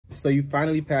So you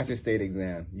finally passed your state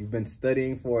exam. You've been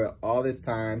studying for it all this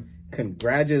time.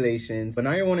 Congratulations. But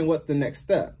now you're wondering what's the next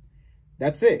step.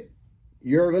 That's it.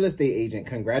 You're a real estate agent.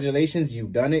 Congratulations,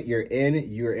 you've done it. You're in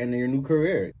your new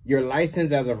career. Your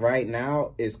license as of right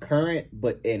now is current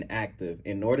but inactive.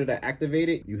 In order to activate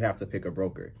it, you have to pick a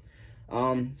broker.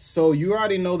 So you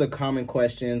already know the common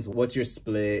questions. What's your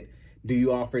split? Do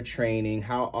you offer training?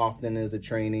 How often is the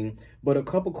training? But a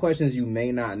couple questions you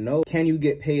may not know. Can you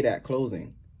get paid at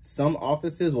closing? Some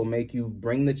offices will make you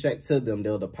bring the check to them.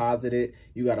 They'll deposit it.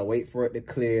 You got to wait for it to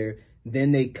clear.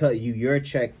 Then they cut you your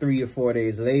check 3 or 4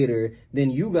 days later. Then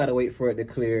you got to wait for it to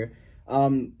clear.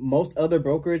 Most other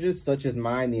brokerages, such as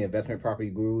mine, the Investment Property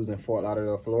Gurus in Fort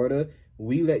Lauderdale, Florida,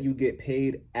 we let you get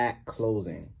paid at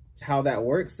closing. How that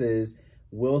works is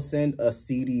we'll send a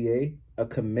CDA, a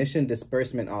commission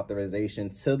disbursement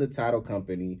authorization, to the title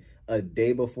company a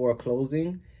day before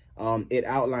closing. It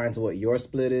outlines what your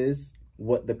split is,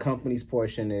 what the company's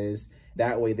portion is.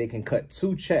 That way they can cut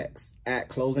 2 checks at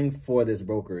closing for this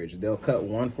brokerage. They'll cut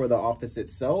one for the office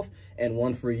itself and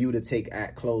one for you to take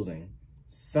at closing.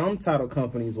 Some title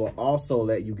companies will also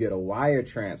let you get a wire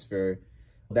transfer.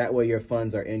 That way your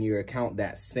funds are in your account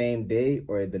that same day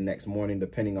or the next morning,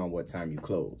 depending on what time you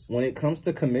close. When it comes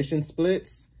to commission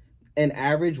splits, an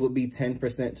average would be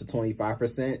 10% to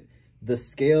 25%. The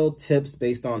scale tips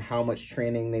based on how much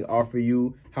training they offer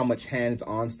you, how much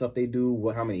hands-on stuff they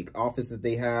do, how many offices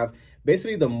they have.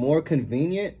 Basically, the more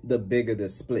convenient, the bigger the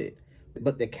split.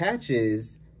 But the catch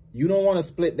is, you don't want a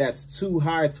split that's too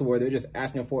high to where they're just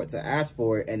asking for it to ask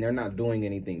for it and they're not doing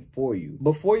anything for you.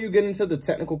 Before you get into the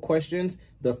technical questions,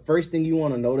 the first thing you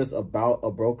want to notice about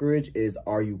a brokerage is,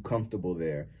 are you comfortable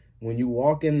there? When you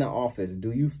walk in the office,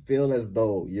 do you feel as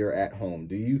though you're at home?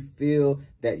 Do you feel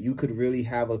that you could really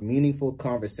have a meaningful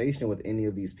conversation with any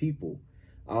of these people?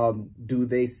 Do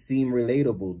they seem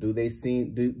relatable?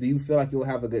 Do you feel like you'll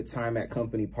have a good time at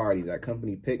company parties, at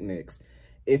company picnics?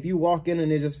 If you walk in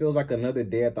and it just feels like another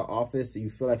day at the office, you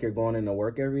feel like you're going into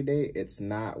work every day, it's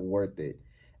not worth it.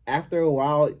 After a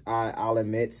while, I'll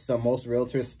admit, most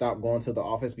realtors stop going to the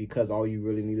office because all you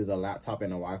really need is a laptop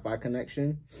and a Wi-Fi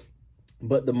connection.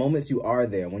 But the moments you are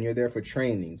there, when you're there for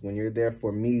trainings, when you're there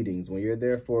for meetings, when you're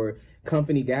there for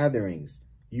company gatherings,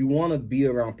 you want to be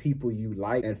around people you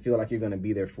like and feel like you're going to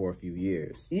be there for a few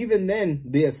years. Even then,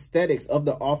 the aesthetics of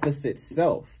the office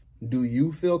itself. Do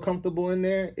you feel comfortable in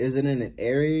there? Is it in an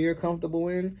area you're comfortable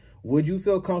in? Would you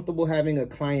feel comfortable having a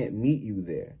client meet you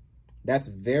there? That's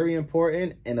very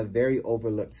important and a very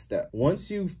overlooked step. Once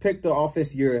you've picked the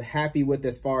office you're happy with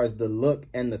as far as the look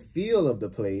and the feel of the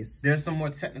place, there's some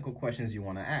more technical questions you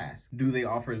want to ask. Do they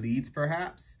offer leads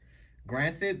perhaps?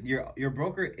 Granted, your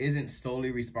broker isn't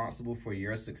solely responsible for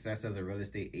your success as a real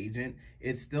estate agent.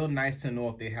 It's still nice to know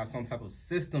if they have some type of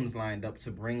systems lined up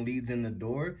to bring leads in the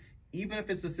door. Even if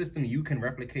it's a system you can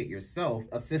replicate yourself,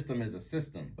 a system is a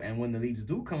system. And when the leads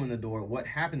do come in the door, what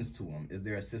happens to them? Is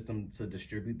there a system to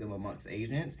distribute them amongst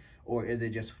agents? Or is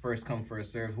it just first come,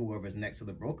 first serve, whoever's next to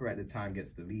the broker at the time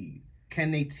gets the lead?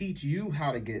 Can they teach you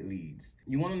how to get leads?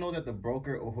 You want to know that the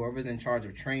broker or whoever's in charge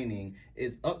of training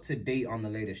is up to date on the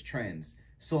latest trends.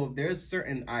 So if there's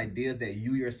certain ideas that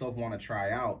you yourself want to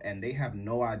try out and they have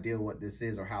no idea what this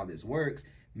is or how this works,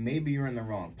 maybe you're in the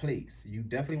wrong place. You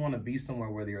definitely want to be somewhere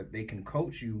where they can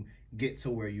coach you get to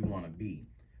where you want to be.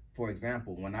 For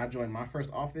example, when I joined my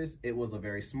first office, it was a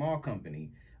very small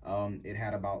company. It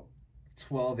had about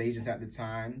 12 agents at the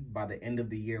time. By the end of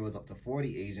the year, it was up to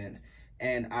 40 agents.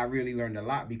 And I really learned a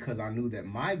lot because I knew that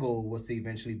my goal was to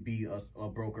eventually be a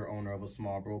broker owner of a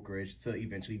small brokerage to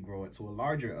eventually grow it to a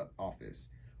larger office.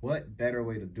 What better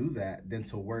way to do that than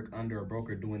to work under a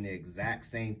broker doing the exact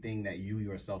same thing that you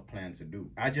yourself plan to do?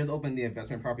 I just opened the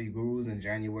Investment Property Gurus in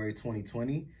January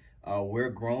 2020. We're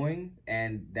growing,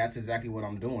 and that's exactly what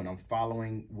I'm doing. I'm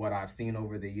following what I've seen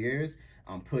over the years.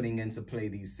 I'm putting into play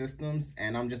these systems,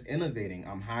 and I'm just innovating.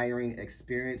 I'm hiring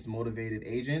experienced, motivated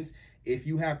agents. If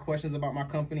you have questions about my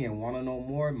company and want to know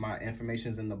more, my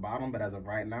information is in the bottom, but as of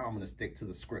right now, I'm going to stick to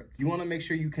the script. You want to make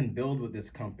sure you can build with this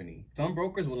company. Some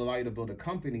brokers will allow you to build a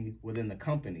company within the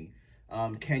company.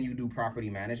 Can you do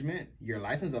property management? Your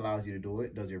license allows you to do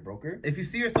it. Does your broker? If you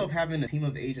see yourself having a team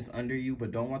of agents under you,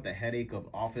 but don't want the headache of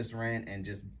office rent and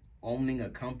just owning a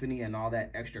company and all that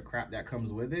extra crap that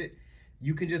comes with it,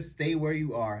 you can just stay where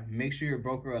you are. Make sure your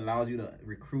broker allows you to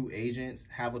recruit agents,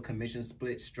 have a commission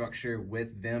split structure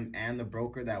with them and the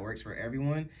broker that works for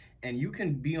everyone. And you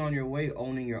can be on your way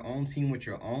owning your own team with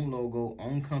your own logo,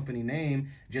 own company name,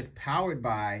 just powered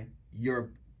by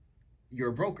your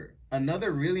broker.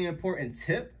 Another really important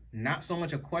tip, not so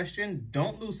much a question,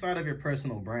 don't lose sight of your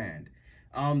personal brand.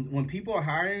 When people are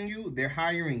hiring you, they're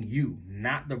hiring you,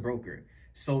 not the broker.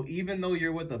 So even though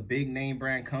you're with a big name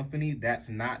brand company, that's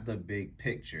not the big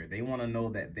picture. They want to know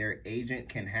that their agent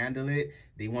can handle it.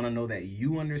 They want to know that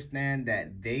you understand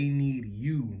that they need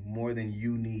you more than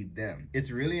you need them.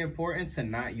 It's really important to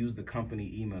not use the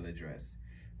company email address.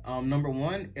 Number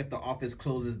one, if the office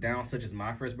closes down, such as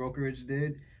my first brokerage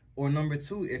did, or number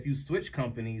two, if you switch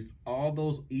companies, all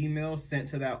those emails sent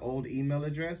to that old email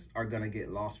address are gonna get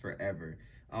lost forever.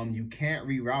 You can't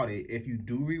reroute it. If you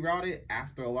do reroute it,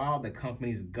 after a while, the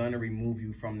company's gonna remove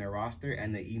you from their roster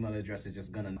and the email address is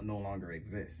just gonna no longer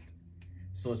exist.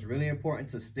 So it's really important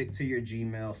to stick to your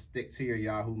Gmail, stick to your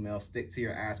Yahoo Mail, stick to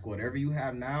your Ask, whatever you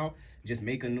have now, just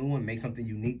make a new one, make something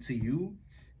unique to you,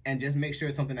 and just make sure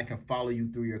it's something that can follow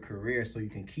you through your career so you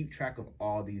can keep track of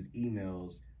all these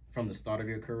emails from the start of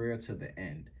your career to the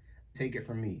end. Take it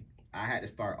from me. I had to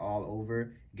start all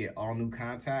over, get all new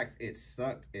contacts. It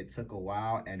sucked, it took a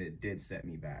while, and it did set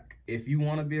me back. If you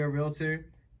want to be a realtor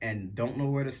and don't know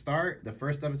where to start, the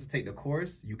first step is to take the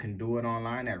course. You can do it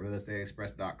online at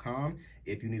realestateexpress.com.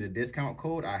 If you need a discount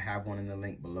code, I have one in the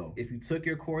link below. If you took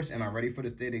your course and are ready for the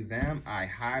state exam, I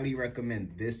highly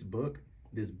recommend this book,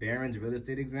 this Barron's Real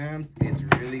Estate Exams. It's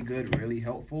really good, really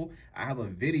helpful. I have a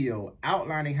video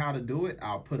outlining how to do it.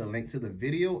 I'll put a link to the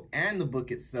video and the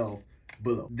book itself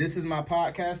below. This is my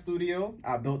podcast studio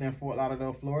I built in Fort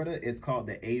Lauderdale, Florida. It's called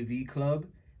the AV Club.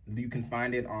 You can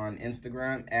find it on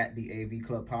Instagram at the AV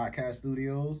Club Podcast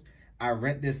Studios. I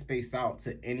rent this space out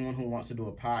to anyone who wants to do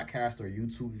a podcast or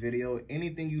YouTube video,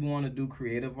 anything you'd want to do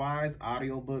creative-wise,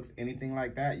 audiobooks, anything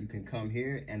like that, you can come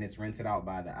here and it's rented out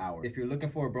by the hour. If you're looking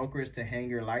for a brokerage to hang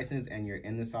your license and you're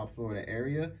in the South Florida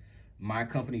area, my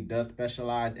company does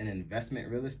specialize in investment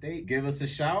real estate. Give us a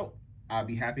shout. I'll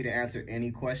be happy to answer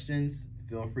any questions.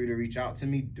 Feel free to reach out to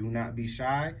me. Do not be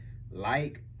shy.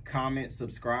 Like, comment,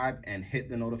 subscribe, and hit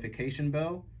the notification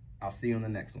bell. I'll see you on the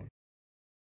next one.